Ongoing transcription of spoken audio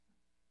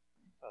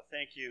Well,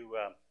 thank you,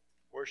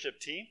 worship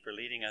team, for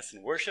leading us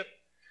in worship.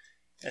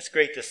 It's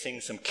great to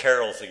sing some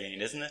carols again,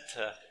 isn't it?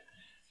 I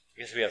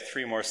guess we have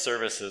 3 more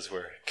services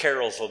where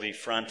carols will be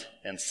front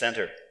and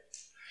center.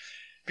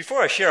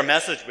 Before I share a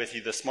message with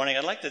you this morning,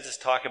 I'd like to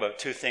just talk about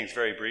 2 things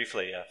very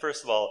briefly.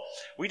 First of all,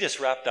 we just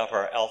wrapped up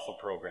our Alpha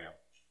program.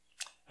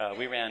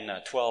 We ran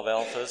 12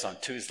 Alphas on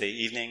Tuesday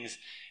evenings,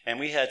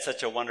 and we had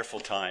such a wonderful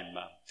time.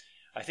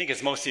 I think,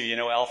 as most of you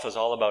know, Alpha is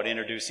all about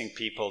introducing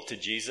people to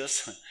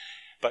Jesus.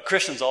 But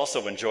Christians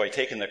also enjoy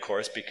taking the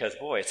course because,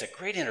 boy, it's a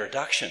great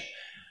introduction,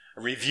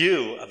 a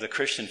review of the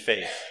Christian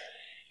faith.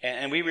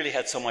 And we really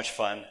had so much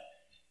fun.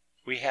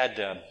 We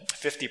had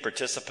 50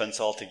 participants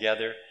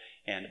altogether.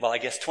 And, well, I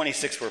guess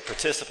 26 were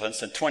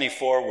participants and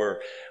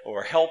 24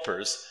 were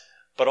helpers.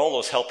 But all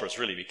those helpers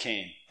really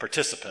became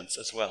participants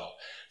as well.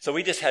 So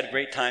we just had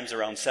great times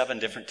around 7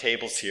 different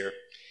tables here.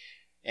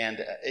 And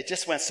it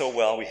just went so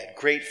well. We had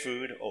great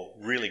food. Oh,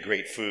 really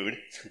great food.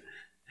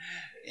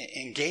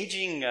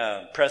 Engaging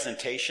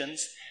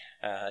presentations.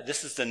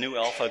 This is the new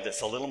Alpha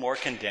that's a little more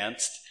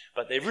condensed,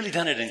 but they've really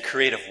done it in a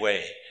creative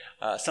way.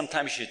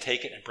 Sometimes you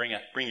take it and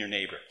bring your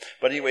neighbor.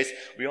 But anyways,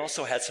 we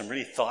also had some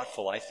really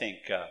thoughtful, I think,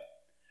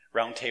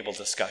 roundtable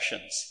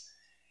discussions.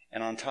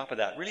 And on top of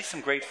that, really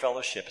some great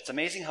fellowship. It's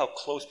amazing how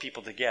close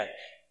people to get.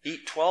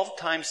 Eat 12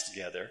 times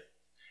together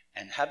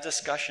and have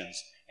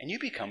discussions, and you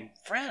become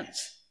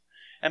friends.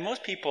 And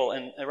most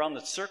people around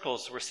the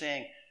circles were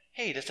saying,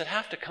 hey, does it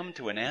have to come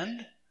to an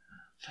end?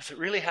 Does it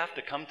really have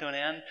to come to an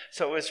end?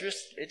 So it's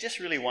just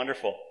really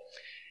wonderful.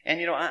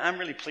 And, you know, I'm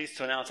really pleased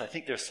to announce I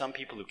think there's some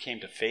people who came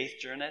to faith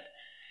during it.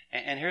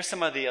 And here's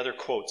some of the other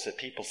quotes that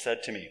people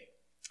said to me.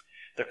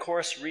 The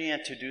course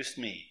reintroduced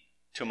me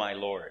to my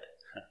Lord.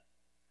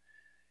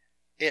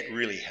 It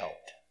really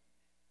helped.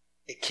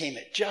 It came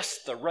at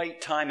just the right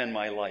time in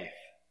my life.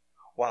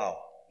 Wow,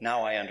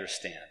 now I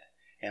understand.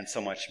 And so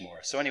much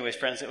more. So anyways,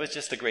 friends, it was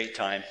just a great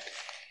time.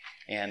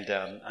 And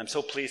I'm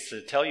so pleased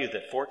to tell you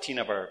that 14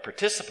 of our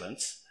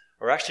participants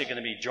are actually going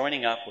to be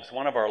joining up with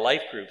one of our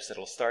life groups that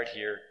will start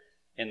here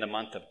in the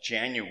month of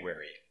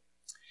January.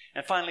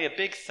 And finally, a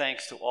big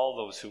thanks to all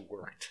those who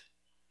worked.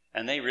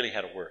 And they really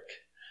had to work.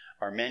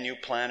 Our menu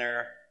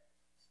planner,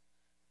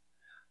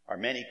 our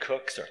many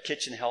cooks, our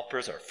kitchen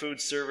helpers, our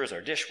food servers,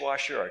 our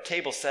dishwasher, our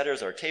table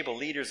setters, our table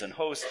leaders and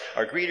hosts,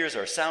 our greeters,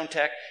 our sound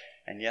tech,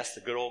 and yes,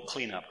 the good old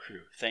cleanup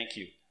crew. Thank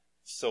you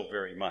so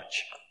very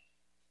much.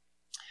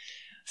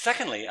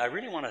 Secondly, I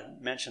really want to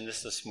mention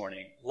this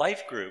morning.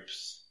 Life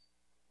groups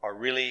are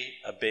really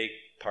a big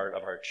part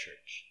of our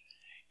church.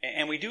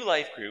 And we do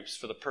life groups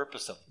for the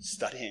purpose of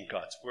studying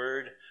God's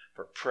Word,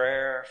 for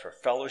prayer, for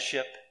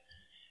fellowship,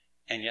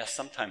 and yes,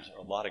 sometimes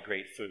a lot of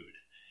great food.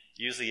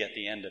 Usually at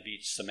the end of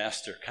each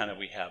semester,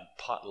 we have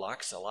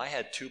potlucks. Well, I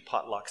had 2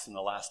 potlucks in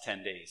the last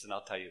 10 days, and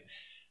I'll tell you,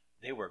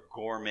 they were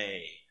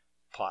gourmet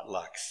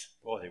potlucks.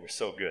 Oh, they were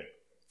so good.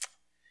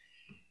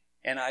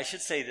 And I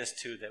should say this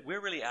too, that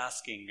we're really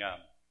asking,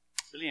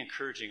 really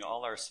encouraging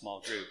all our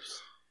small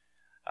groups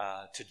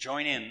to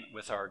join in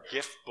with our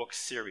gift book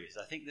series.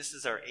 I think this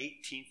is our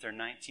 18th or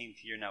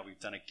 19th year now we've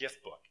done a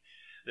gift book.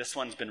 This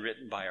one's been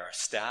written by our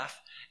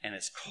staff, and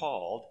it's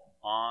called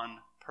On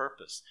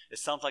Purpose. It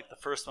sounds like the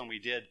first one we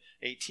did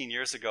 18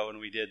 years ago when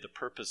we did The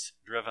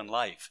Purpose-Driven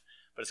Life.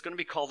 But it's going to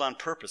be called On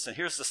Purpose. And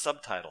here's the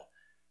subtitle,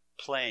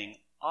 Playing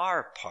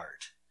Our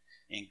Part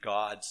in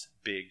God's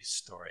Big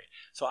Story.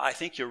 So I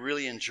think you'll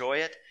really enjoy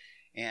it.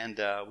 And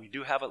we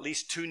do have at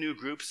least 2 new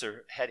groups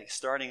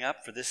starting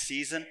up for this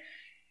season.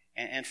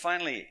 And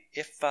finally,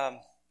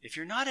 if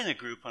you're not in a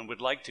group and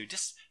would like to,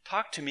 just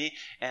talk to me,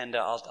 and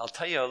I'll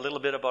tell you a little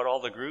bit about all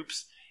the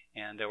groups.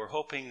 And we're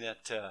hoping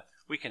that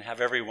we can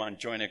have everyone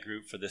join a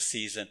group for this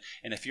season.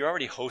 And if you're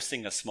already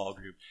hosting a small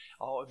group,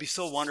 it'd be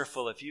so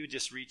wonderful if you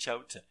just reach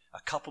out to a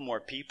couple more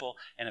people.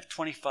 And if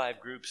 25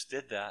 groups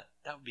did that,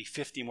 that would be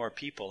 50 more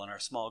people in our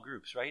small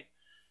groups, right?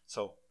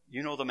 So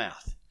you know the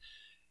math.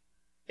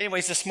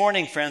 Anyways, this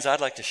morning, friends,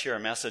 I'd like to share a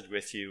message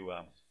with you.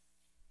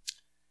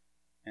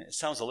 And it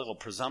sounds a little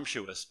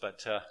presumptuous,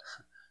 but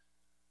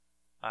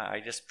I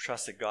just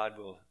trust that God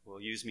will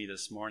use me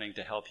this morning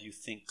to help you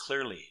think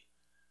clearly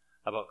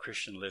about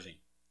Christian living.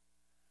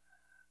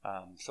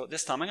 So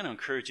this time I'm going to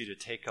encourage you to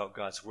take out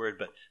God's Word,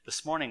 but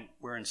this morning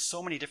we're in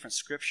so many different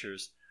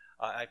scriptures.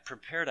 I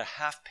prepared a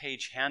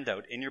half-page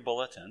handout in your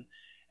bulletin,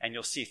 and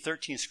you'll see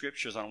 13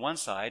 scriptures on one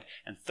side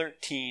and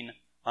 13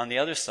 on the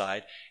other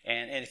side.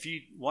 And if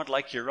you want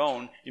like your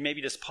own, you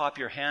maybe just pop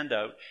your hand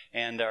out,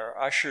 and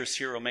our ushers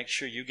here will make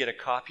sure you get a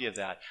copy of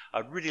that.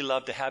 I'd really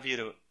love to have you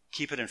to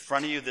keep it in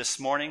front of you this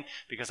morning,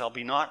 because I'll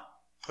be not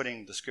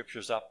putting the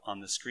scriptures up on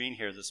the screen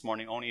here this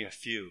morning, only a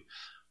few.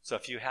 So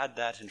if you had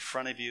that in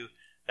front of you,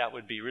 that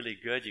would be really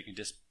good. You can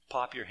just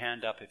pop your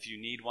hand up if you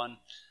need one.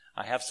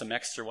 I have some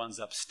extra ones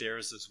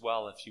upstairs as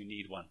well if you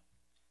need one.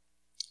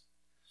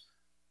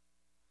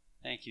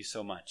 Thank you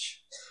so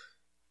much.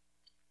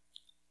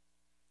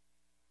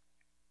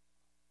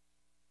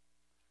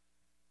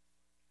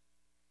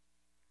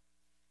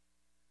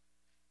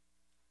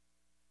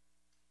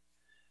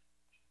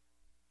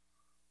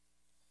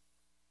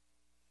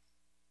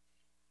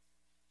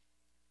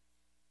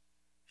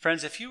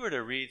 Friends, if you were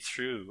to read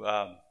through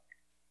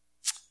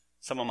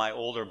some of my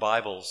older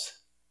Bibles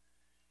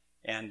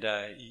and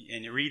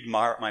you read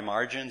my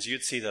margins,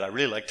 you'd see that I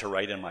really like to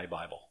write in my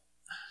Bible.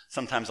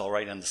 Sometimes I'll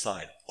write on the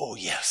side, "Oh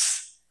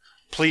yes,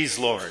 please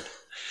Lord."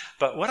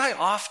 But what I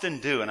often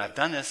do, and I've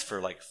done this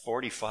for like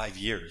 45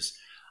 years,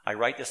 I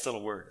write this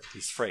little word,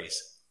 this phrase,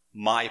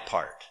 "my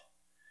part."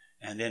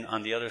 And then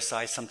on the other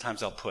side,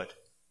 sometimes I'll put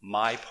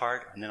 "my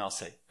part," and then I'll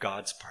say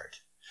 "God's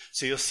part."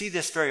 So you'll see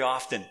this very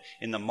often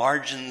in the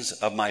margins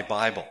of my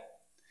Bible.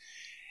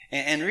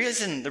 And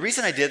the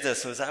reason I did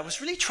this was I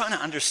was really trying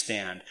to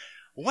understand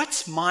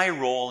what's my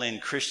role in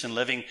Christian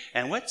living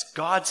and what's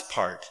God's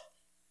part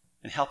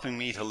in helping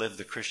me to live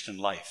the Christian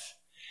life.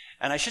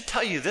 And I should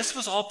tell you, this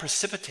was all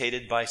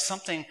precipitated by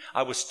something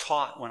I was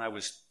taught when I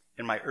was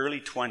in my early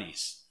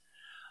 20s.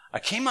 I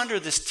came under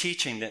this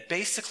teaching that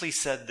basically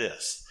said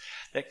this,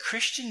 that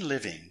Christian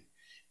living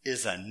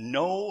is a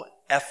no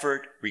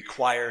effort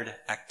required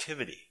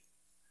activity.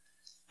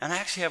 And I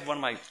actually have one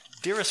of my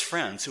dearest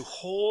friends who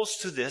holds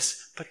to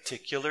this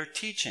particular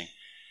teaching.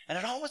 And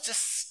it always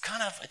just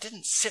it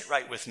didn't sit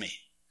right with me.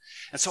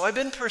 And so I've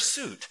been in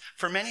pursuit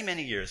for many,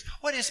 many years.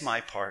 What is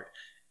my part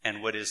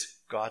and what is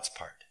God's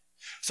part?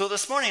 So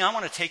this morning I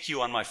want to take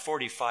you on my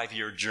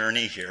 45-year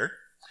journey here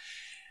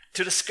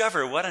to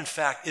discover what in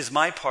fact is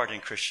my part in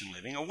Christian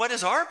living, or what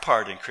is our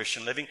part in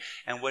Christian living,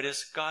 and what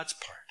is God's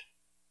part.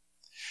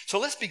 So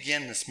let's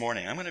begin this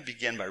morning. I'm going to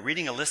begin by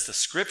reading a list of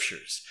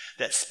scriptures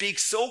that speak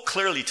so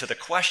clearly to the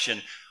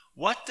question,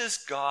 what does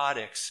God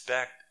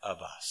expect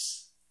of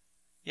us?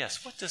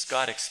 Yes, what does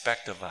God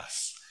expect of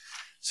us?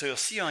 So you'll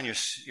see on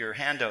your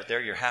handout there,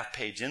 your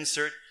half-page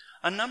insert,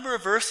 a number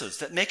of verses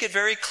that make it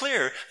very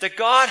clear that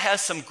God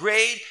has some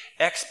great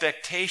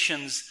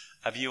expectations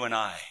of you and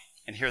I.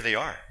 And here they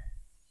are.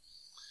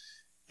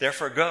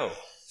 Therefore go,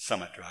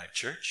 Summit Drive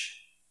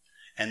Church,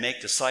 and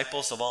make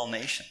disciples of all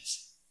nations.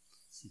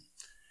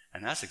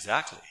 And that's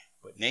exactly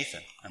what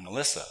Nathan and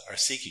Melissa are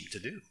seeking to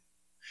do.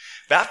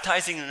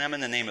 Baptizing them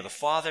in the name of the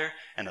Father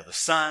and of the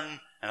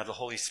Son and of the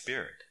Holy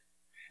Spirit,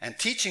 and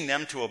teaching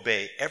them to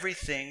obey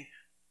everything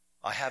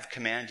I have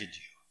commanded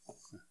you.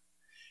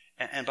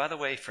 And by the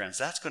way, friends,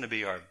 that's going to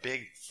be our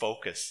big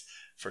focus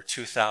for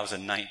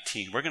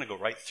 2019. We're going to go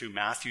right through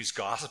Matthew's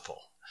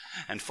gospel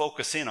and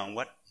focus in on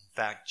what, in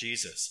fact,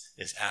 Jesus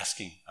is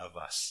asking of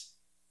us.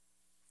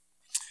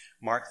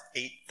 Mark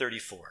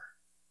 8:34.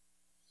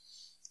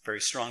 Very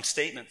strong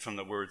statement from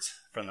the words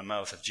from the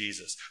mouth of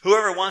Jesus.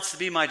 Whoever wants to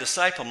be my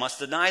disciple must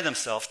deny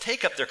themselves,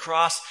 take up their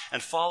cross,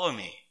 and follow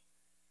me.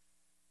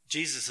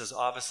 Jesus is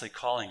obviously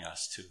calling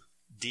us to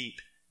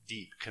deep,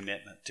 deep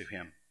commitment to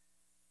him.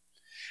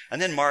 And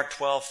then Mark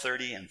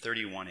 12:30 and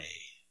 31a.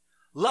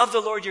 Love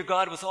the Lord your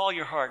God with all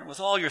your heart, and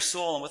with all your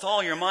soul, and with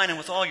all your mind, and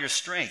with all your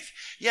strength.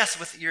 Yes,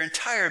 with your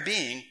entire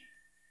being.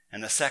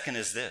 And the second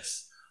is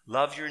this.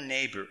 Love your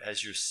neighbor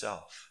as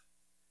yourself.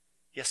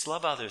 Yes,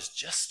 love others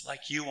just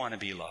like you want to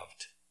be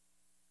loved.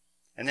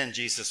 And then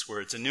Jesus'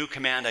 words, a new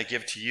command I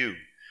give to you.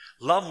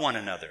 Love one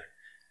another.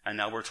 And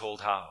now we're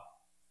told how.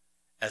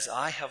 As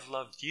I have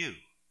loved you,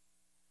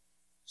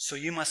 so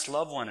you must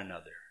love one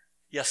another.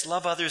 Yes,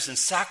 love others in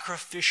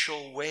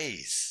sacrificial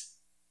ways.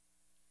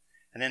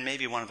 And then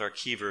maybe one of our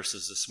key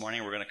verses this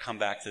morning, we're going to come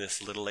back to this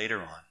a little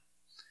later on.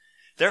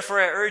 Therefore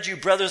I urge you,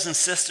 brothers and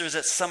sisters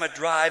at Summit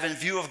Drive, in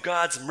view of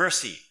God's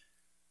mercy,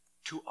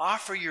 to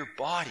offer your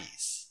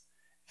bodies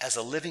as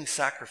a living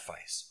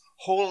sacrifice,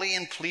 holy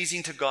and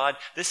pleasing to God.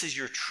 This is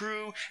your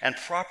true and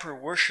proper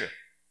worship.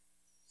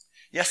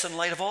 Yes, in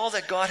light of all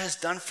that God has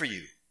done for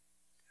you,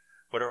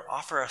 we're to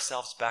offer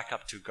ourselves back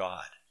up to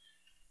God.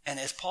 And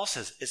as Paul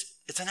says,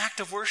 it's an act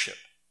of worship.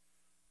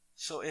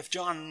 So if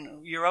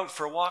John, you're out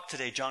for a walk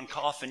today, John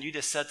Coffin, you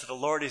just said to the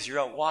Lord as you're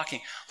out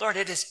walking, Lord,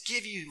 I just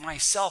give you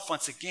myself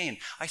once again.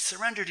 I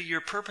surrender to your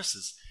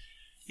purposes.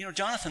 You know,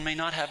 Jonathan may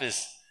not have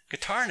his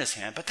guitar in his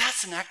hand, but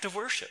that's an act of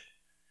worship.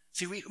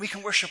 See, we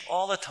can worship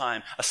all the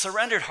time. A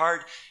surrendered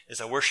heart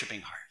is a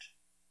worshiping heart.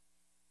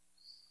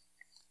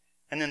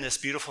 And then this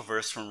beautiful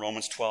verse from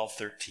Romans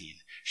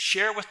 12:13.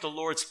 Share with the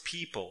Lord's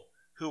people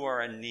who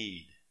are in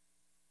need.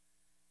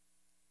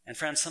 And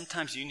friends,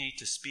 sometimes you need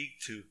to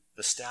speak to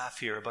the staff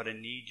here about a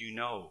need you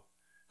know.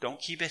 Don't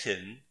keep it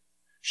hidden.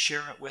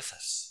 Share it with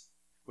us.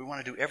 We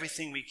want to do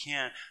everything we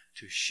can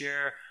to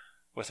share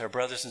with our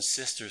brothers and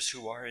sisters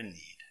who are in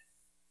need.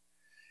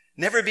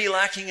 Never be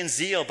lacking in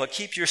zeal, but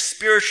keep your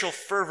spiritual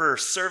fervor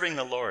serving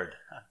the Lord.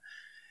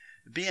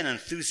 Be an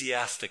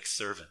enthusiastic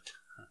servant.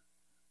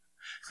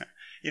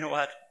 You know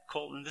what,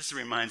 Colton? This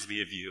reminds me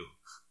of you.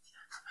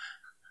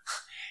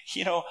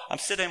 You know, I'm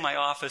sitting in my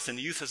office and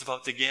the youth is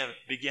about to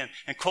begin,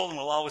 and Colton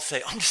will always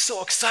say, I'm just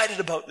so excited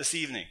about this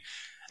evening.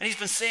 And he's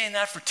been saying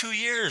that for 2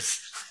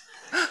 years.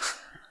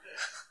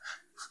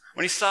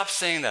 When he stops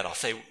saying that, I'll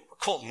say,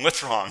 Colton,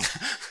 what's wrong?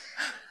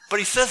 But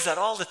he says that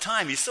all the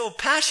time. He's so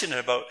passionate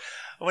about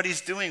what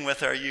he's doing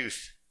with our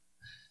youth.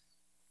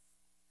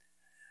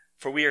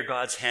 For we are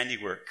God's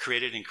handiwork,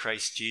 created in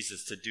Christ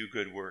Jesus to do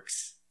good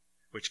works,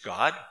 which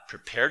God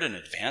prepared in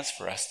advance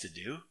for us to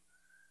do.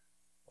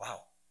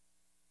 Wow.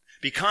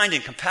 Be kind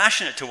and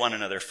compassionate to one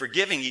another,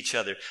 forgiving each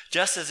other,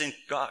 just as in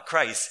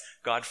Christ,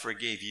 God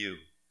forgave you.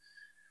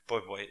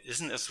 Boy,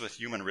 isn't this what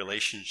human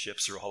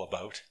relationships are all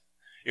about?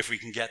 If we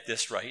can get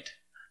this right.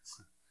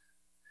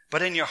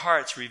 But in your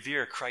hearts,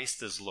 revere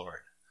Christ as Lord.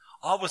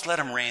 Always let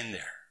him reign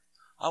there.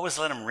 Always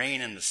let him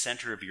reign in the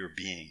center of your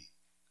being.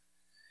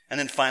 And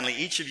then finally,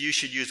 each of you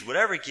should use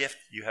whatever gift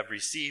you have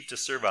received to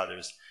serve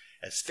others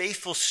as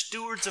faithful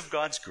stewards of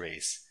God's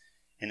grace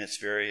in its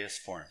various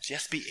forms.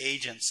 Yes, be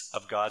agents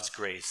of God's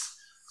grace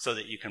so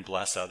that you can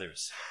bless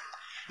others.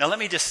 Now let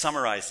me just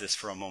summarize this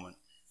for a moment.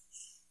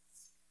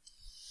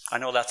 I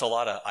know that's a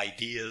lot of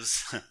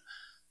ideas,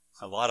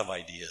 a lot of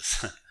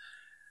ideas.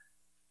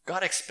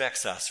 God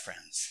expects us,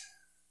 friends,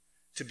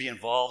 to be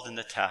involved in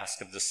the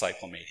task of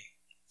disciple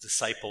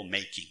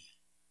making.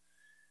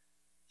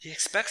 He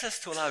expects us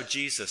to allow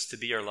Jesus to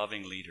be our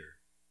loving leader.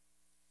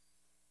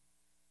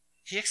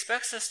 He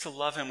expects us to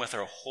love him with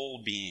our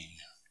whole being.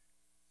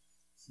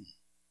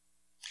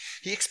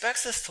 He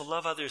expects us to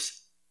love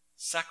others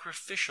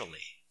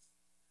sacrificially.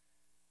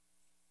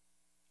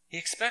 He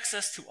expects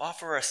us to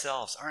offer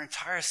ourselves, our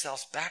entire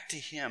selves, back to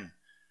him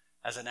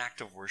as an act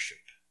of worship.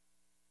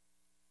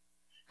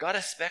 God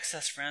expects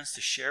us, friends,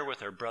 to share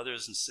with our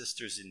brothers and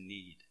sisters in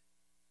need.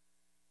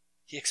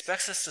 He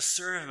expects us to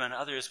serve him and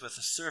others with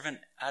a servant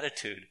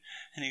attitude.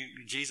 And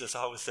Jesus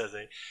always says,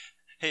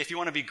 hey, if you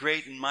want to be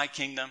great in my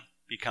kingdom,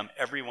 become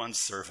everyone's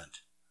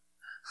servant.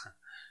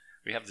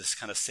 We have this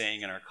kind of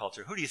saying in our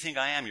culture, who do you think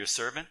I am, your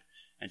servant?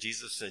 And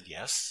Jesus said,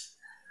 yes.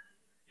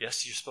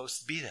 Yes, you're supposed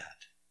to be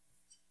that.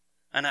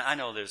 And I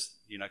know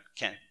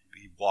can't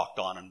be walked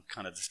on and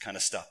kind of this kind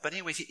of stuff. But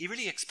anyway, he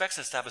really expects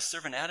us to have a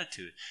servant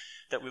attitude.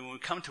 That when we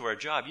come to our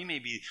job, you may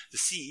be the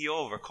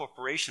CEO of a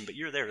corporation, but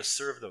you're there to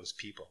serve those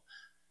people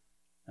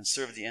and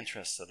serve the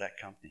interests of that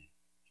company.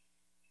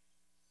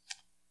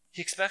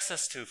 He expects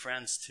us to,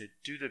 friends, to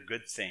do the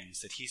good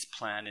things that he's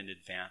planned in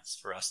advance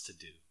for us to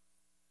do.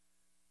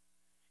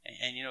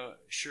 And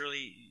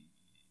surely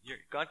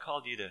God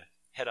called you to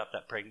head up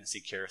that pregnancy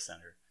care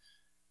center.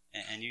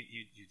 And you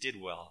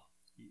did well.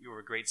 You were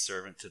a great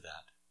servant to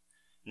that.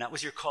 And that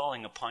was your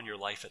calling upon your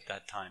life at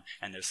that time.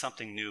 And there's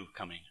something new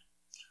coming.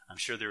 I'm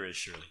sure there is,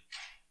 surely.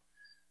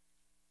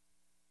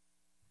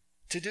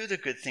 To do the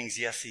good things,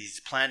 yes,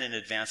 he's planned in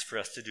advance for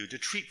us to do. To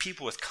treat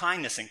people with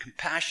kindness and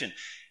compassion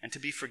and to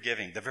be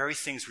forgiving. The very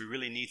things we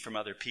really need from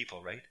other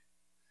people, right?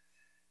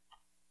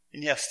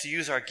 And yes, to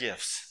use our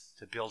gifts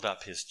to build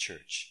up his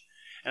church.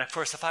 And of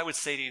course, if I would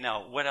say to you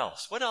now, what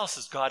else? What else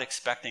is God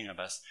expecting of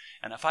us?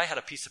 And if I had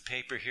a piece of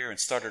paper here and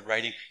started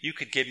writing, you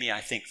could give me,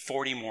 I think,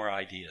 40 more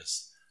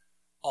ideas.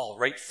 All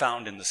right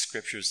found in the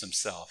scriptures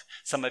themselves.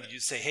 Some of you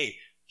say, hey,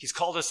 he's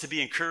called us to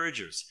be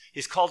encouragers.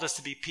 He's called us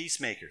to be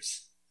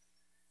peacemakers.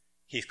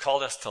 He's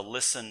called us to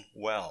listen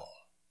well.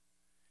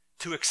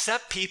 To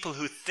accept people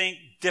who think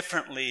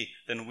differently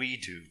than we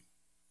do.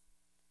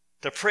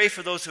 To pray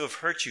for those who have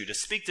hurt you. To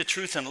speak the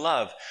truth in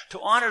love.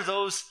 To honor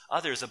those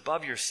others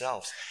above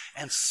yourselves.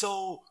 And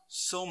so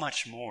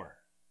much more.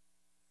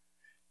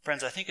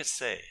 Friends, I think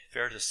it's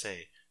fair to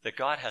say that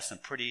God has some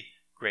pretty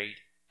great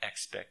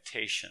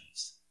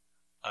expectations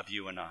of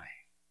you and I.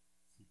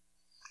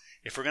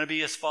 If we're going to be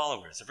his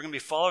followers, if we're going to be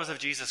followers of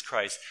Jesus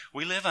Christ,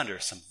 we live under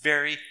some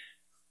very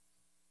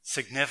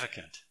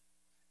significant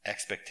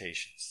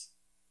expectations.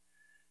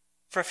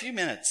 For a few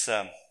minutes,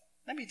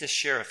 let me just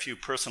share a few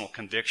personal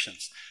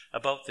convictions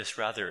about this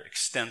rather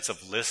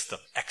extensive list of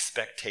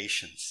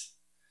expectations.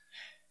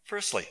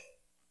 Firstly,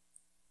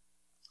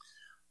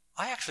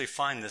 I actually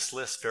find this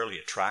list fairly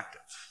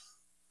attractive.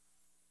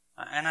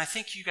 And I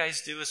think you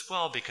guys do as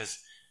well, because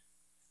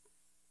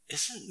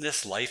isn't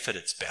this life at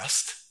its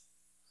best?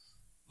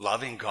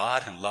 Loving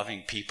God and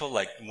loving people.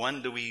 Like,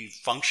 when do we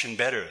function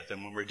better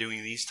than when we're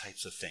doing these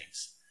types of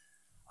things?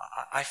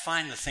 I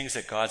find the things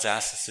that God's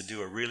asked us to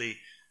do are really,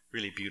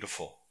 really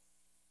beautiful.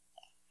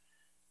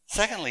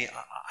 Secondly,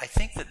 I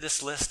think that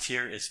this list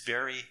here is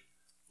very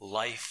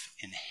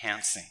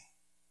life-enhancing.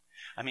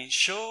 I mean,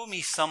 show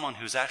me someone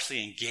who's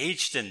actually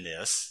engaged in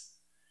this,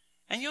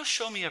 and you'll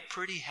show me a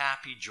pretty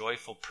happy,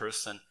 joyful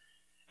person,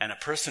 and a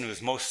person who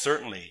is most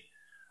certainly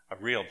a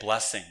real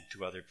blessing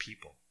to other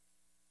people.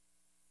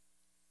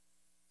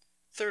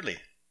 Thirdly,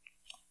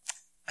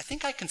 I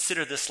think I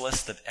consider this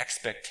list of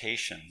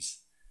expectations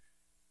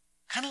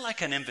kind of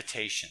like an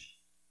invitation.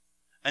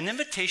 An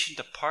invitation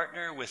to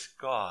partner with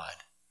God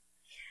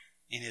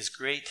in his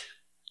great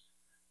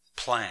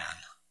plan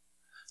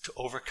to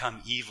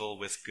overcome evil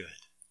with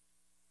good.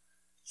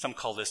 Some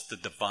call this the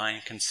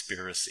divine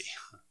conspiracy.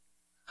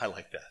 I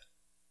like that.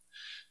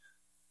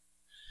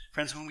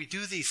 Friends, when we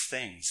do these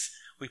things,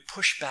 we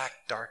push back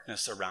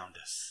darkness around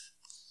us.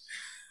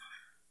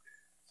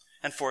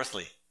 And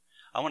fourthly,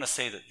 I want to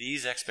say that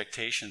these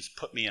expectations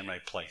put me in my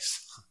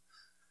place.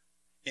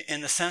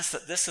 In the sense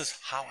that this is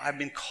how I've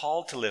been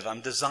called to live.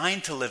 I'm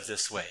designed to live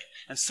this way.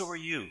 And so are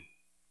you.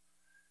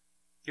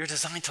 You're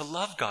designed to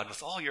love God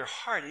with all your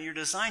heart, and you're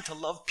designed to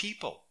love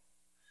people.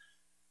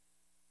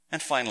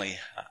 And finally,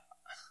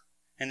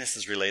 and this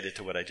is related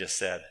to what I just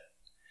said,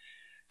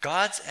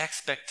 God's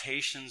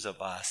expectations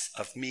of us,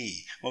 of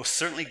me, most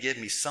certainly give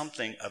me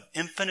something of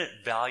infinite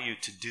value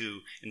to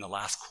do in the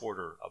last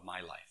quarter of my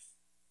life.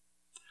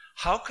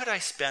 How could I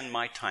spend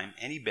my time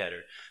any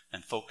better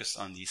than focus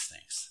on these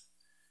things?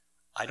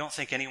 I don't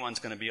think anyone's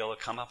going to be able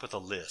to come up with a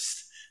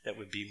list that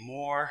would be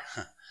more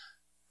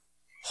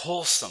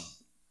wholesome,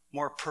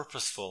 more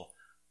purposeful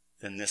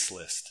than this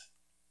list.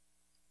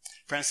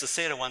 Friends, to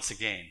say it once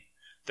again,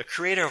 the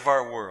creator of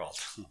our world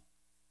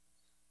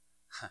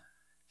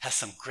has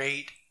some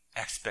great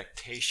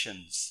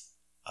expectations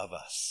of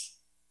us.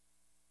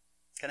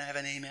 Can I have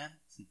an amen?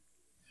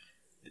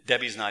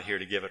 Debbie's not here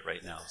to give it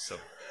right now, so.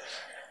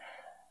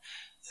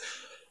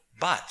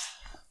 But,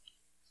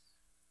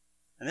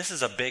 and this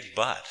is a big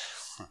but,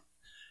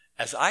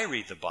 as I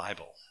read the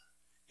Bible,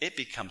 it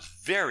becomes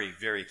very,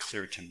 very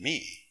clear to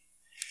me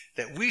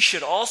that we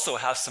should also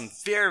have some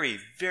very,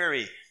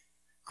 very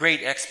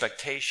great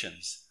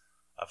expectations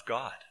of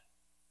God.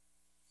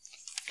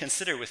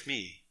 Consider with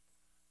me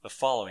the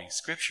following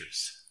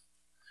scriptures.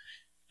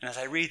 And as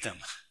I read them,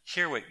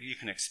 hear what you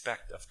can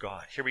expect of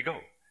God. Here we go.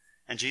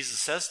 And Jesus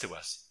says to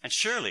us, and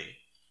surely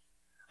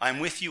I'm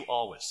with you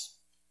always,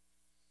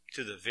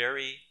 to the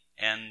very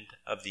end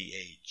of the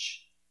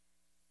age.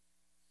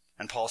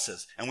 And Paul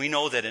says, and we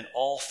know that in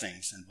all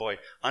things, and boy,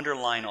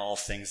 underline all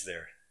things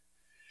there,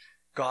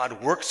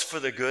 God works for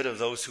the good of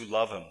those who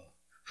love him,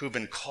 who've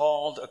been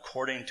called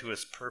according to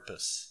his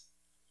purpose.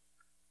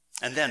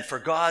 And then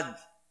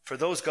for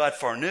those God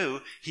foreknew,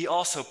 he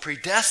also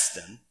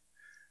predestined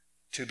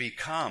to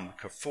become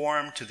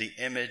conformed to the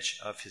image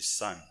of his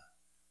Son.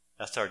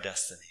 That's our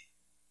destiny.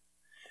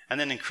 And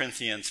then in 1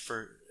 Corinthians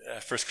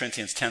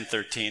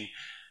 10:13,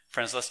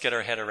 friends, let's get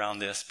our head around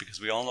this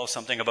because we all know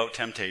something about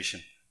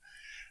temptation.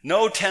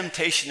 No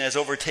temptation has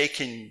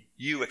overtaken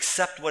you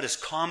except what is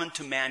common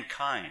to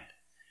mankind.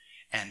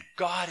 And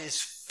God is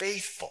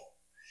faithful.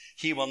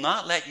 He will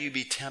not let you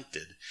be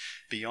tempted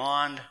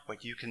beyond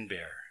what you can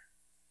bear.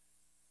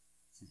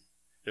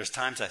 There's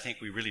times I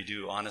think we really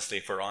do, honestly,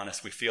 if we're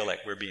honest, we feel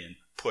like we're being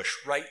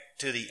pushed right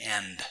to the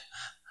end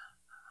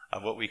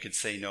of what we could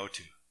say no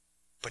to.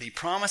 But he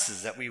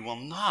promises that we will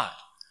not.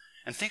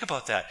 And think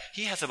about that.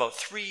 He has about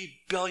 3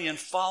 billion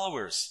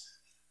followers.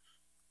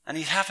 And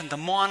he's having to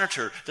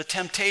monitor the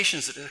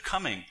temptations that are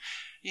coming.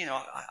 You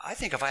know, I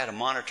think if I had to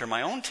monitor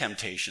my own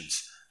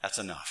temptations, that's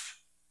enough.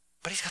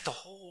 But he's got the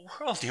whole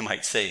world, you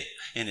might say,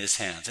 in his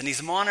hands. And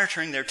he's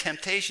monitoring their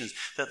temptations,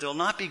 that they'll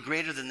not be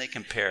greater than they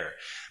can bear.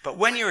 But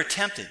when you're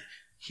tempted,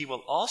 he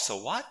will also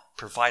what?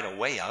 Provide a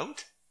way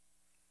out.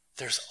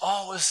 There's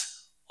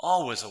always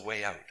a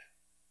way out.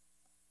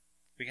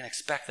 We can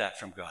expect that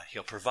from God.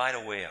 He'll provide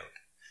a way out.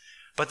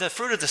 But the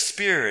fruit of the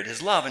Spirit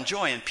is love and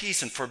joy and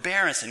peace and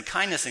forbearance and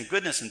kindness and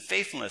goodness and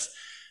faithfulness,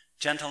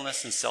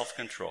 gentleness and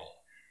self-control.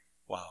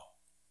 Wow.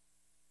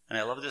 And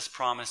I love this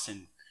promise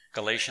in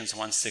Galatians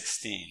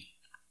 1:16.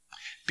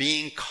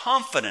 Being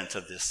confident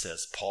of this,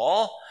 says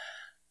Paul,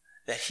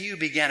 that he who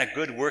began a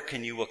good work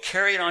in you will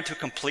carry it on to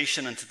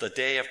completion until the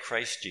day of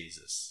Christ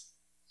Jesus.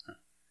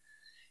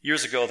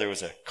 Years ago, there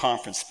was a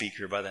conference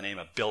speaker by the name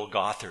of Bill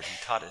Gothard.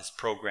 He taught his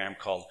program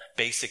called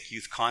Basic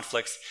Youth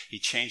Conflicts. He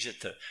changed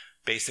it to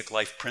Basic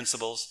Life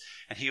Principles.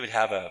 And he would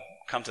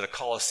come to the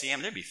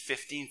Coliseum. There'd be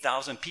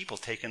 15,000 people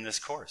taking this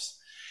course.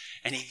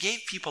 And he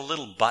gave people a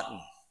little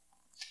button.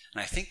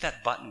 And I think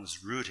that button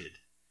was rooted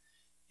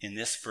in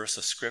this verse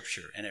of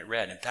Scripture. And it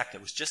read, in fact,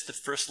 it was just the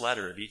first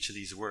letter of each of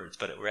these words,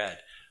 but it read,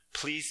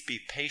 please be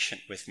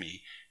patient with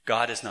me.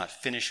 God is not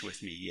finished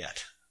with me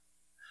yet.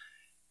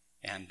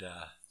 And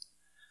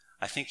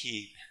I think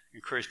he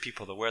encouraged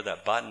people to wear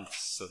that button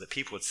so that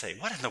people would say,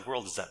 what in the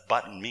world does that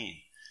button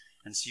mean?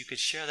 And so you could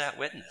share that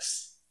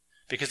witness.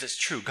 Because it's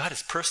true, God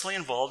is personally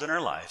involved in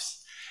our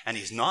lives, and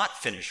he's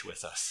not finished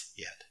with us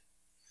yet.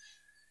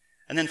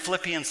 And then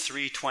Philippians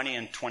 3:20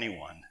 and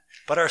 21.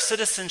 But our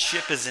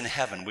citizenship is in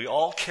heaven. We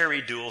all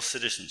carry dual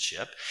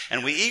citizenship,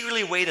 and we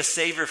eagerly wait a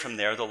Savior from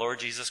there, the Lord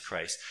Jesus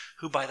Christ,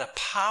 who by the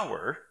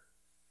power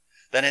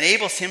that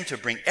enables him to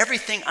bring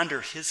everything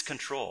under his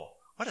control.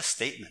 What a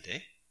statement,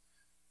 eh?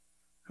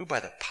 Who by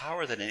the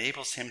power that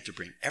enables him to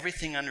bring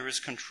everything under his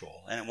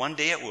control, and one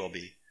day it will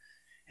be,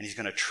 and he's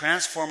going to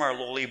transform our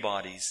lowly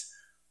bodies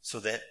so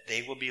that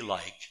they will be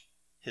like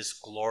his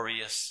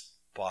glorious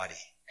body.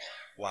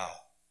 Wow.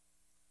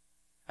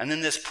 And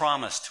then this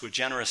promise to a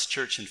generous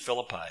church in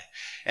Philippi.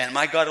 And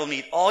my God will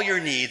meet all your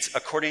needs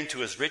according to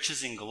his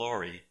riches in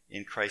glory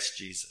in Christ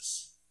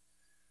Jesus.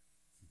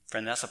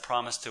 Friend, that's a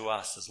promise to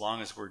us as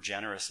long as we're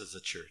generous as a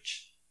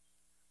church.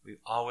 We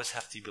always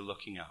have to be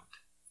looking out.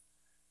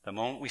 The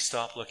moment we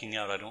stop looking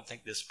out, I don't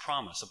think this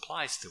promise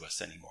applies to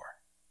us anymore.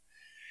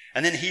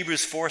 And then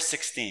Hebrews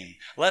 4:16.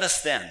 Let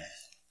us then,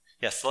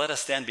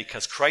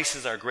 because Christ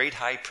is our great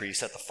high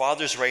priest at the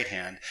Father's right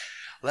hand,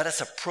 let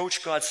us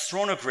approach God's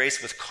throne of grace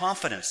with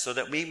confidence so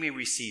that we may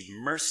receive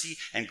mercy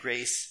and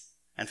grace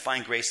and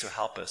find grace to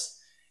help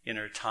us in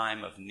our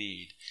time of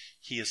need.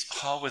 He is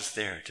always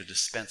there to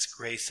dispense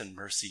grace and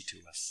mercy to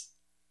us.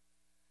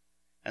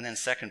 And then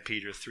 2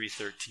 Peter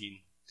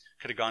 3:13.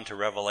 Could have gone to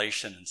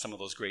Revelation and some of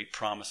those great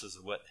promises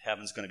of what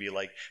heaven's going to be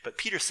like. But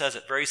Peter says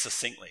it very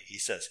succinctly. He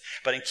says,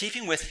 but in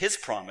keeping with his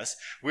promise,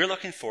 we're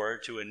looking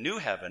forward to a new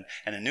heaven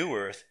and a new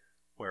earth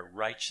where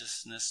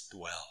righteousness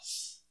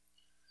dwells.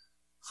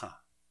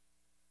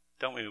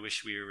 Don't we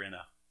wish we were in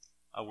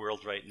a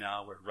world right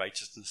now where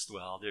righteousness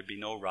dwelled? There'd be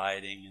no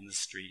rioting in the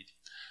street.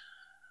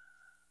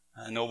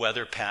 No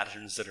weather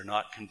patterns that are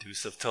not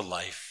conducive to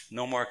life.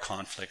 No more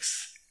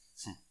conflicts.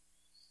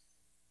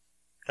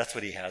 That's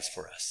what he has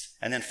for us.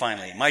 And then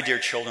finally, my dear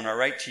children, I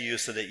write to you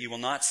so that you will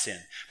not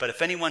sin. But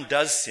if anyone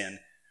does sin,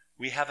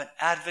 we have an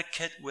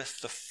advocate with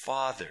the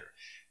Father,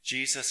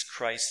 Jesus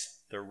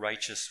Christ, the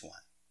righteous one.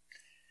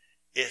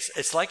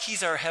 It's like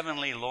he's our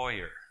heavenly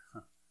lawyer.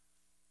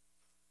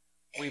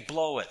 We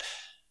blow it.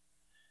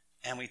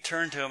 And we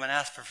turn to him and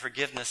ask for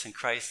forgiveness, and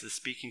Christ is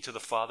speaking to the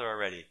Father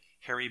already.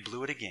 Here he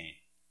blew it again.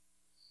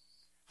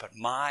 But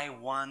my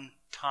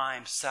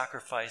one-time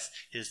sacrifice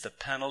is the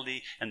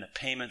penalty and the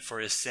payment for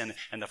his sin.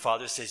 And the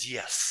Father says,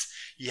 yes,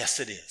 yes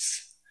it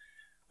is.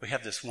 We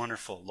have this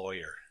wonderful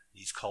lawyer.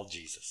 He's called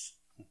Jesus.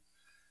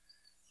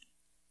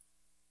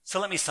 So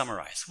let me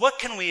summarize. What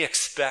can we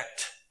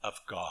expect of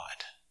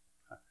God?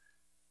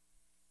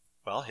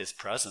 Well, his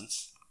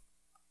presence.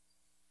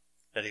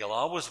 That he'll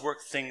always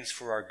work things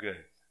for our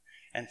good.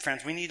 And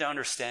friends, we need to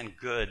understand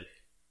good,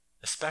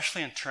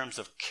 especially in terms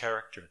of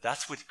character.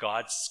 That's what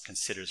God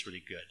considers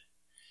really good.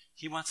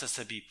 He wants us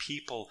to be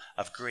people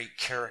of great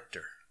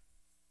character.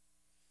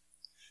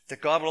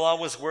 That God will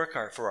always work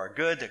for our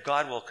good, that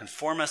God will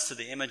conform us to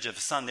the image of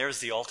the Son. There's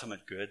the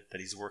ultimate good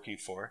that he's working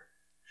for.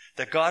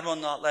 That God will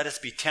not let us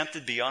be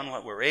tempted beyond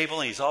what we're able,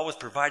 and he's always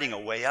providing a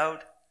way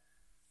out.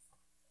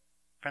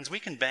 Friends, we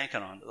can bank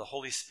on the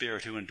Holy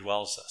Spirit who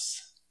indwells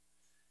us.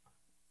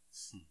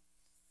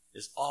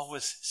 Is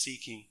always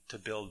seeking to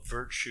build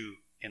virtue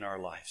in our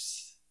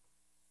lives.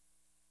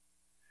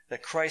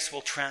 That Christ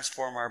will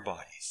transform our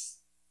bodies.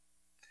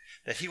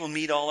 That he will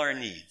meet all our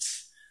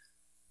needs.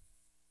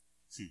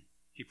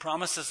 He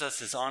promises us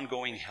his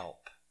ongoing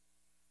help.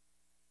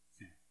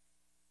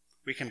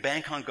 We can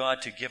bank on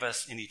God to give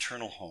us an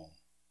eternal home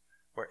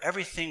where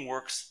everything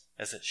works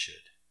as it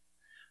should.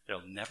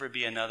 There'll never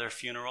be another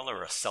funeral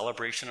or a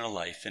celebration of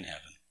life in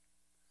heaven.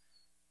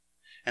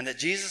 And that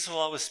Jesus will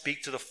always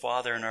speak to the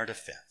Father in our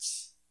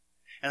defense.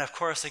 And of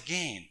course,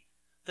 again,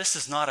 this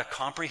is not a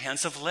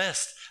comprehensive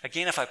list.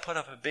 Again, if I put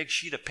up a big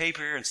sheet of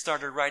paper here and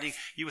started writing,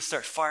 you would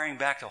start firing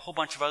back a whole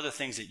bunch of other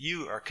things that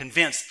you are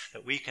convinced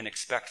that we can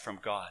expect from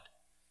God.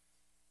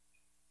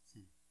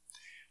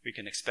 We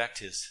can expect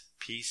his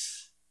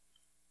peace,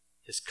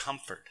 his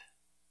comfort.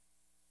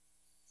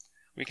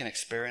 We can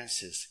experience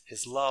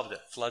his love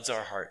that floods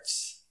our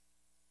hearts.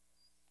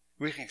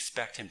 We can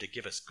expect him to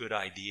give us good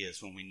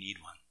ideas when we need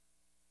one.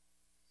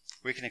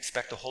 We can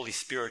expect the Holy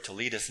Spirit to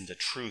lead us into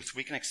truth.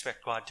 We can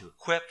expect God to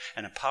equip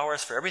and empower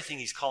us for everything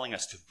he's calling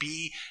us to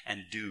be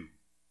and do.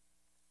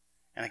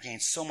 And again,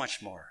 so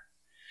much more.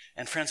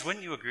 And friends,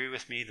 wouldn't you agree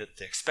with me that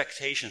the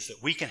expectations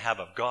that we can have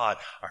of God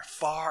are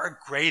far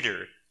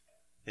greater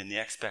than the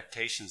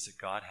expectations that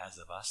God has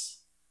of us?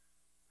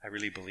 I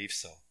really believe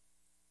so.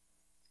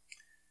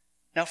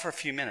 Now for a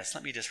few minutes,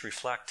 let me just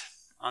reflect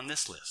on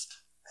this list.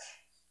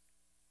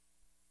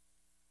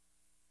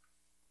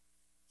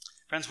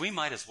 Friends, we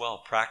might as well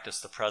practice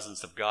the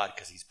presence of God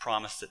because he's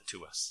promised it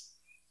to us.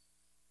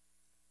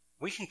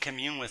 We can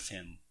commune with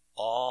him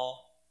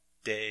all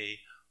day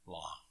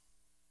long.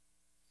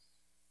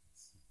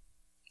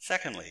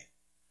 Secondly,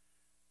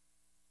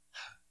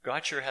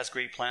 God sure has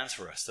great plans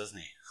for us, doesn't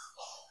he?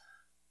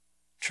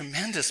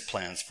 Tremendous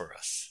plans for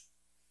us.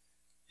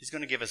 He's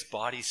going to give us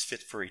bodies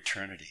fit for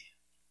eternity.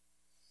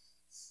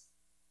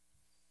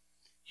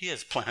 He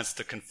has plans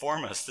to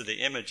conform us to the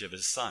image of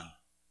his Son.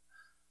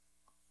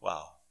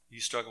 Wow. You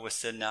struggle with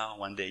sin now,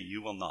 one day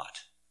you will not.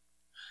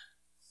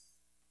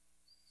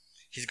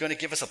 He's going to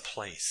give us a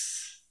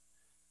place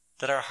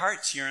that our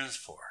hearts yearns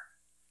for,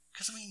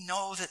 because we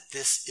know that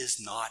this is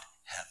not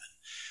heaven.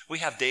 We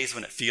have days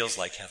when it feels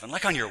like heaven,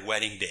 like on your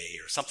wedding day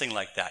or something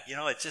like that. You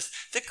know, it's just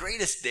the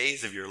greatest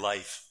days of your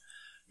life.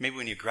 Maybe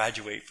when you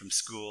graduate from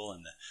school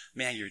and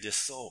man, you're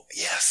just so,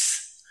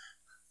 yes.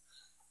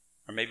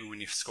 Or maybe when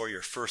you score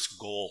your first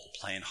goal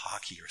playing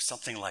hockey or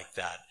something like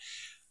that.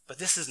 But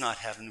this is not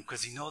heaven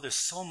because you know there's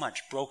so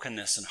much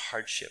brokenness and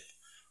hardship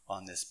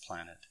on this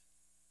planet.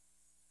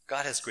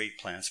 God has great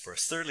plans for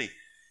us. Thirdly,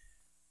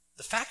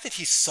 the fact that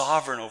he's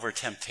sovereign over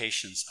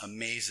temptations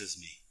amazes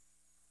me.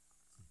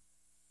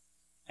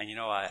 And you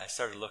know, I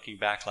started looking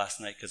back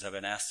last night because I've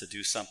been asked to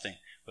do something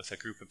with a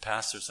group of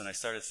pastors, and I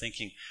started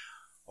thinking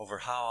over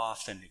how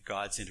often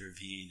God's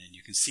intervened, and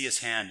you can see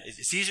his hand.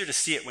 It's easier to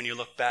see it when you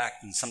look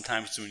back than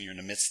sometimes when you're in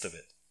the midst of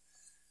it.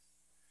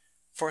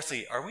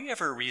 Fourthly, are we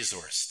ever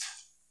resourced?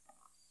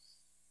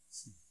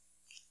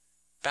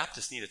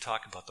 Baptists need to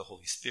talk about the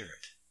Holy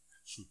Spirit.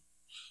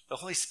 The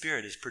Holy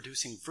Spirit is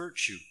producing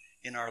virtue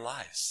in our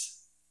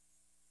lives.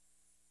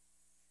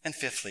 And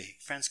fifthly,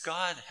 friends,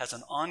 God has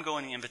an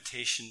ongoing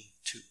invitation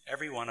to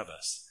every one of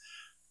us.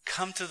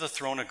 Come to the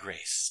throne of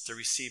grace to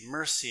receive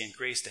mercy and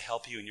grace to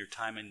help you in your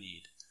time of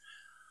need.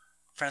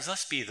 Friends,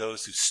 let's be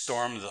those who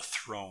storm the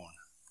throne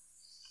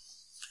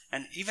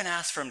and even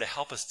ask for him to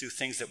help us do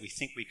things that we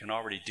think we can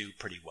already do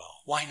pretty well.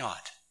 Why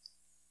not?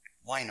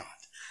 Why not?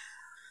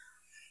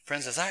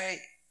 Friends, as I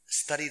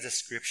study the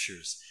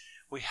scriptures,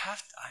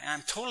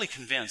 I'm totally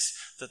convinced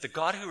that the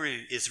God who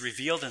is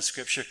revealed in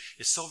scripture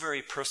is so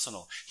very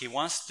personal. He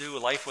wants to do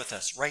life with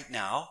us right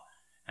now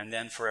and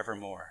then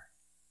forevermore.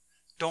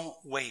 Don't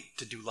wait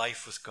to do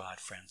life with God,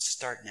 friends.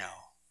 Start now.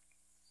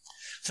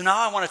 So now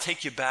I want to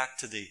take you back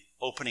to the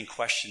opening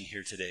question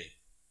here today.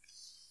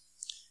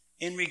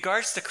 In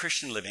regards to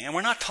Christian living, and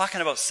we're not talking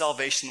about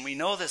salvation. We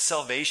know that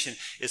salvation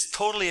is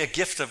totally a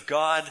gift of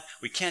God.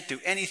 We can't do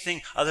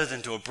anything other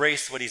than to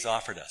embrace what he's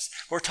offered us.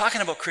 We're talking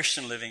about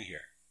Christian living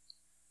here.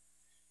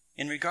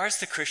 In regards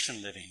to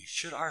Christian living,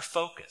 should our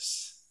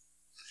focus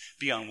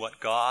be on what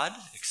God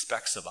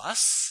expects of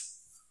us,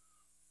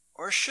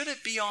 or should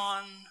it be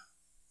on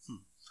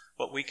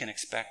what we can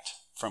expect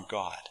from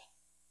God?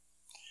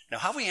 Now,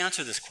 how we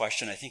answer this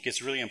question, I think,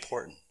 is really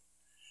important.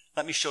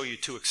 Let me show you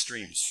two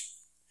extremes.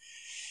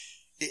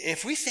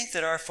 If we think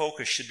that our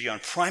focus should be on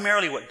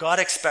primarily what God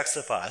expects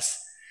of us,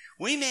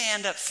 we may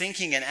end up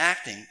thinking and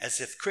acting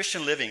as if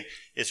Christian living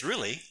is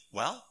really,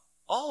 well,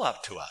 all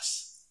up to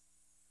us.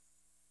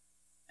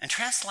 And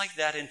translate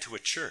that into a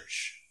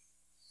church.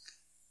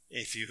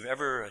 If you've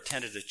ever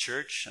attended a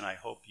church, and I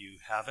hope you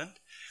haven't,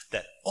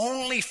 that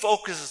only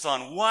focuses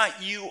on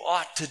what you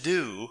ought to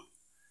do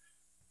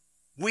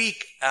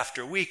week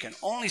after week, and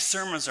only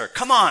sermons are,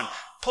 come on,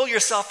 pull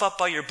yourself up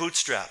by your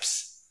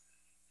bootstraps.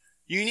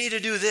 You need to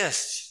do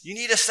this. You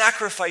need to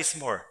sacrifice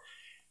more.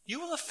 You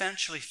will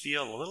eventually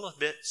feel a little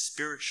bit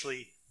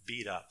spiritually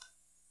beat up.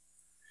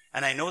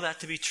 And I know that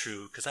to be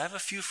true because I have a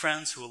few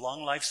friends who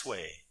along life's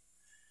way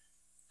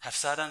have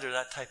sat under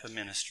that type of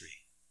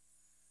ministry.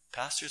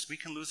 Pastors, we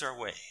can lose our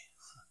way.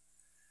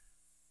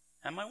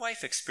 And my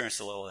wife experienced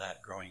a little of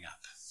that growing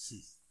up.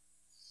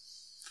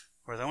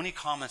 Where the only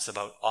comments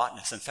about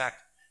oughtness. In fact,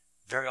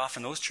 very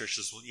often those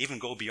churches will even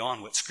go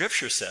beyond what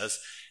Scripture says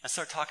and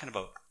start talking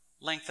about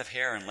length of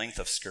hair and length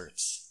of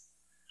skirts.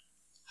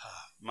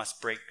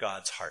 Must break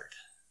God's heart.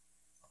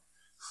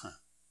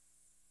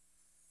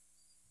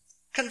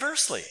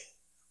 Conversely,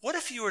 what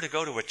if you were to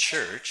go to a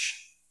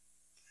church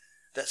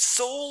that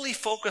solely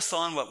focused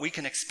on what we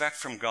can expect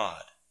from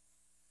God?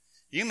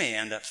 You may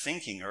end up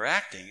thinking or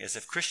acting as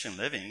if Christian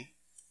living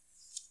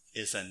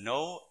is a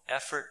no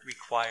effort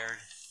required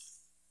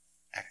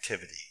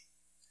activity.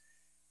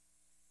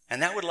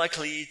 And that would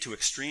likely lead to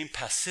extreme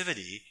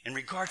passivity in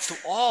regards to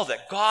all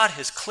that God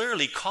is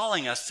clearly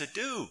calling us to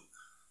do.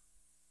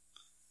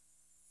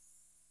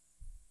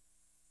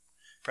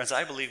 Friends,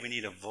 I believe we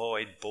need to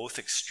avoid both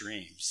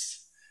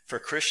extremes. For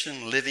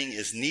Christian living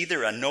is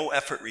neither a no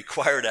effort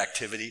required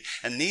activity,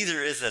 and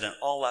neither is it an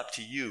all up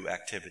to you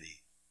activity.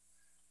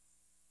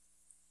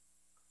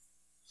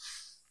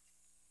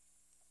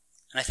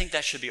 And I think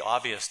that should be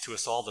obvious to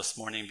us all this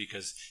morning,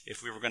 because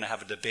if we were going to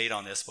have a debate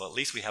on this, well, at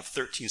least we have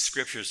 13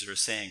 scriptures that are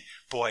saying,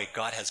 boy,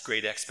 God has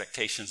great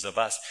expectations of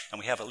us. And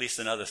we have at least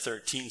another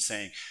 13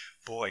 saying,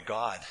 boy,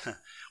 God,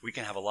 we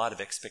can have a lot of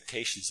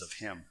expectations of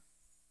him.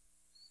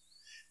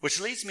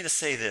 Which leads me to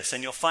say this,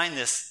 and you'll find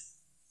this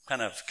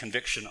kind of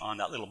conviction on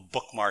that little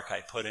bookmark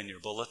I put in your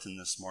bulletin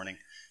this morning,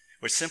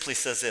 which simply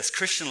says this: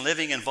 Christian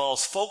living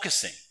involves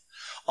focusing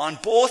on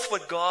both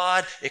what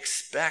God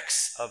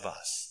expects of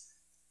us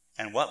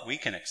and what we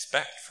can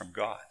expect from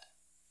God.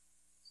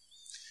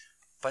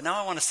 But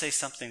now I want to say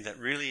something that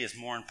really is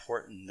more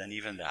important than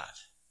even that.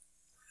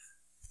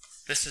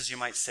 This is, you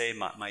might say,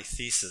 my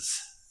thesis,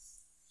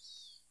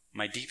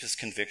 my deepest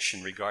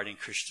conviction regarding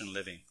Christian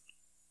living.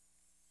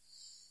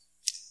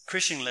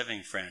 Christian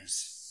living,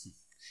 friends,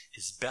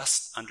 is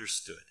best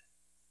understood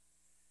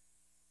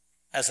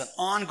as an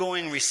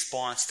ongoing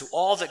response to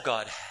all that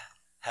God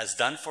has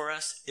done for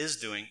us, is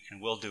doing, and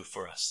will do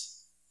for us.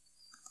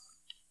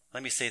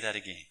 Let me say that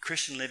again.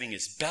 Christian living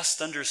is best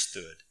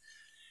understood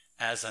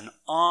as an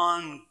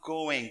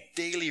ongoing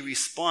daily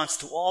response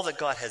to all that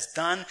God has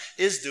done,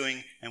 is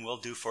doing, and will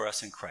do for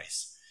us in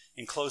Christ.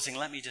 In closing,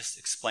 let me just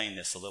explain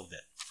this a little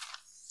bit.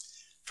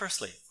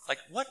 Firstly,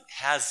 what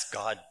has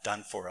God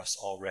done for us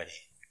already?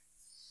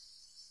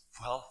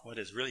 Well, what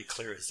is really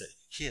clear is that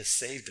he has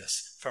saved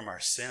us from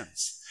our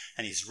sins,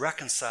 and he's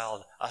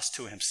reconciled us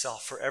to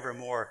himself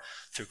forevermore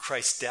through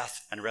Christ's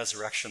death and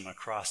resurrection on the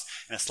cross.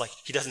 And it's like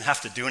he doesn't have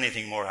to do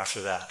anything more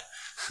after that.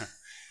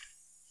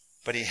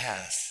 But he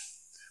has.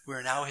 We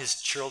are now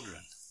his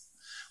children.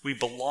 We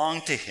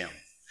belong to him,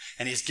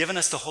 and he's given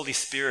us the Holy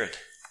Spirit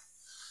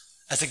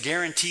as a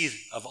guarantee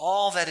of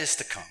all that is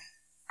to come.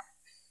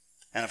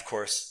 And of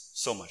course,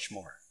 so much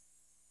more.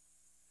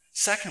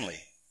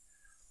 Secondly,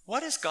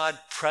 what is God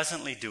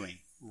presently doing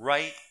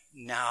right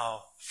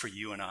now for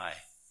you and I?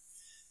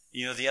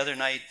 You know, the other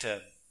night,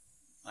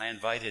 I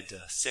invited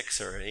 6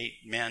 or 8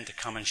 men to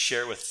come and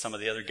share with some of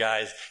the other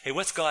guys, hey,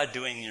 what's God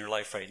doing in your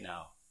life right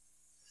now?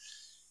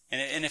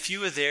 And if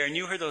you were there and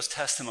you heard those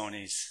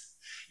testimonies,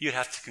 you'd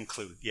have to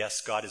conclude,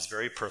 yes, God is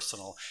very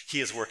personal. He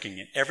is working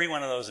in every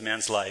one of those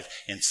men's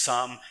life in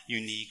some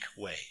unique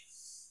way.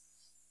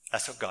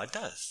 That's what God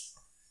does.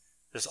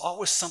 There's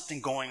always something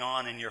going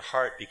on in your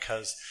heart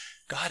because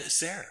God is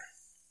there.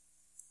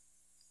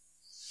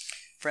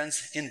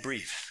 Friends, in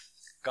brief,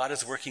 God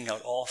is working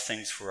out all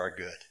things for our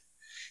good.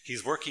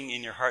 He's working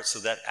in your heart so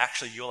that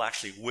you'll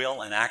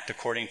will and act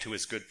according to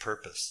his good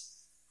purpose.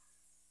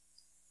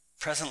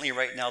 Presently,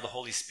 right now, the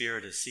Holy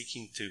Spirit is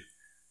seeking to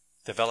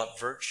develop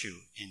virtue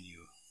in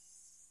you.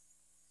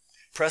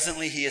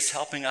 Presently, he is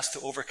helping us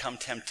to overcome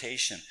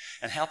temptation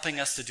and helping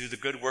us to do the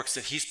good works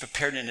that he's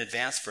prepared in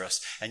advance for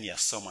us, and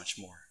yes, so much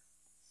more.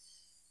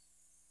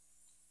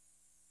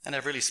 And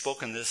I've really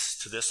spoken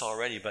to this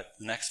already, but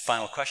the next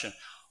final question,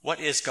 what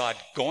is God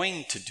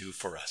going to do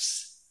for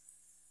us?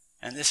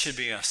 And this should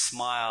be a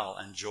smile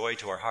and joy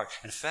to our heart.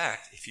 In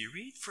fact, if you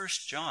read 1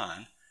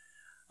 John,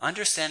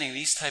 understanding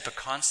these type of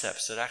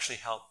concepts that actually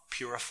help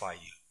purify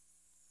you.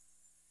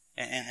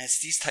 And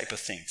it's these type of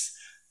things.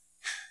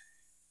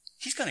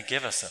 He's going to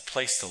give us a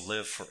place to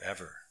live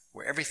forever,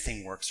 where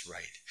everything works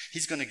right.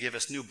 He's going to give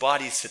us new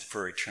bodies fit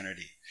for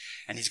eternity.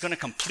 And he's going to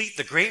complete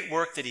the great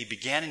work that he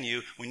began in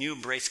you when you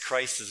embrace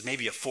Christ as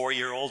maybe a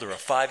 4-year-old or a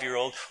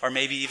 5-year-old, or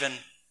maybe even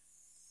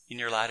in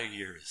your latter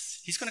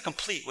years. He's going to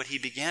complete what he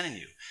began in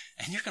you.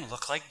 And you're going to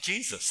look like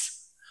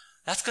Jesus.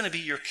 That's going to be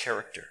your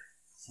character.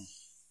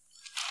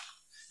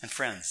 And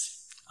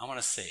friends, I want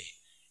to say,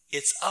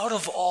 it's out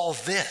of all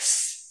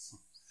this.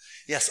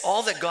 Yes,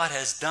 all that God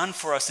has done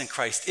for us in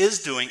Christ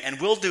is doing and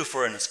will do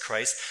for us in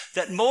Christ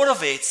that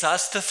motivates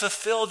us to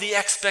fulfill the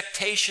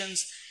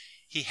expectations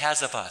he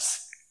has of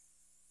us.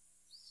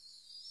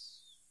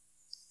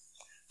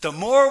 The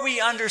more we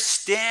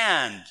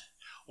understand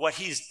what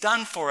he's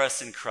done for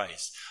us in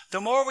Christ, the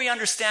more we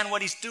understand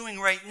what he's doing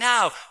right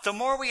now, the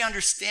more we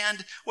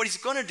understand what he's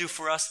going to do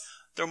for us,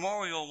 the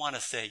more we will want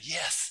to say,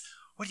 yes,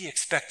 what do you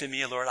expect of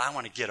me, Lord? I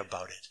want to get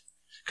about it.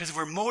 Because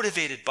we're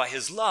motivated by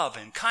his love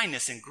and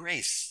kindness and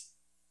grace.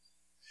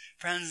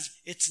 Friends,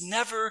 it's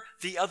never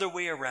the other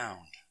way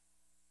around.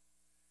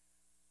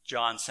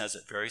 John says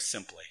it very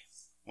simply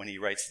when he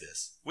writes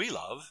this. We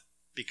love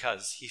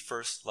because he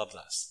first loved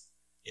us.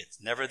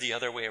 It's never the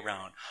other way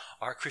around.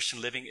 Our Christian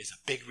living is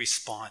a big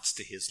response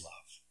to his love.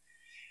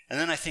 And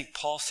then I think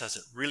Paul says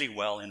it really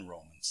well in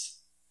Romans.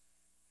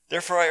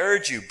 Therefore, I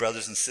urge you,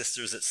 brothers and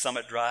sisters at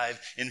Summit Drive,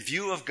 in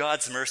view of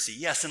God's mercy,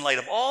 yes, in light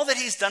of all that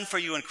he's done for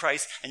you in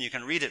Christ, and you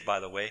can read it,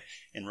 by the way,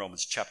 in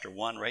Romans chapter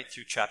 1, right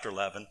through chapter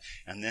 11,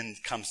 and then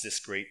comes this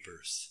great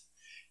verse.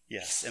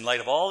 Yes, in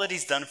light of all that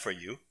he's done for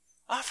you,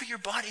 offer your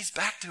bodies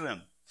back to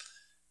him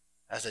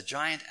as a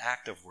giant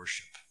act of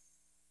worship.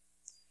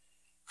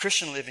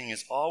 Christian living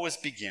always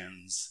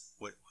begins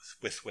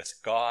with what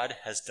God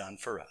has done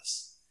for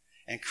us.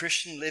 And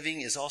Christian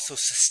living is also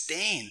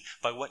sustained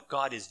by what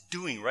God is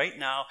doing right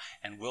now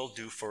and will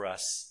do for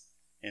us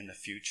in the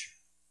future.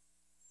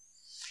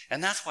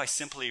 And that's why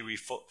simply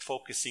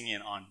focusing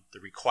in on the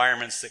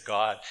requirements that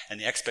God and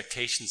the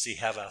expectations he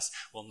has of us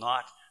will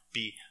not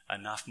be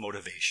enough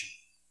motivation.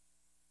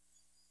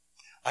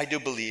 I do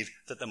believe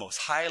that the most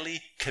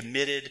highly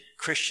committed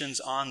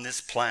Christians on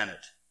this planet,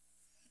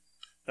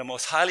 the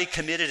most highly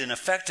committed and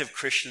effective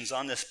Christians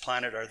on this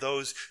planet are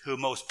those who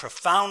most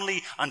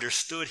profoundly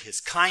understood his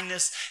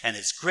kindness and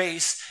his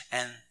grace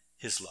and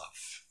his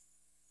love.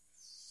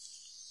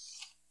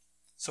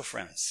 So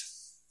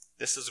friends,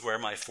 this is where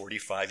my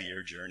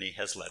 45-year journey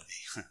has led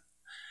me.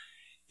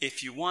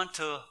 If you want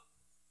to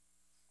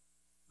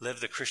live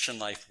the Christian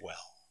life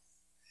well,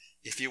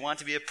 if you want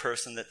to be a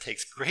person that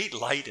takes great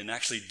light in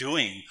actually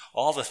doing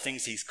all the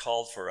things he's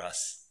called for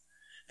us,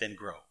 then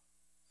grow.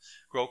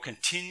 Grow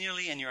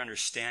continually in your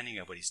understanding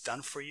of what he's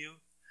done for you,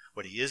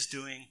 what he is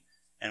doing,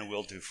 and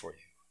will do for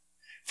you.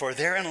 For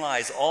therein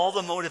lies all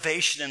the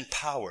motivation and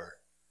power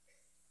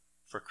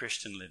for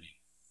Christian living.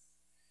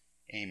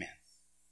 Amen.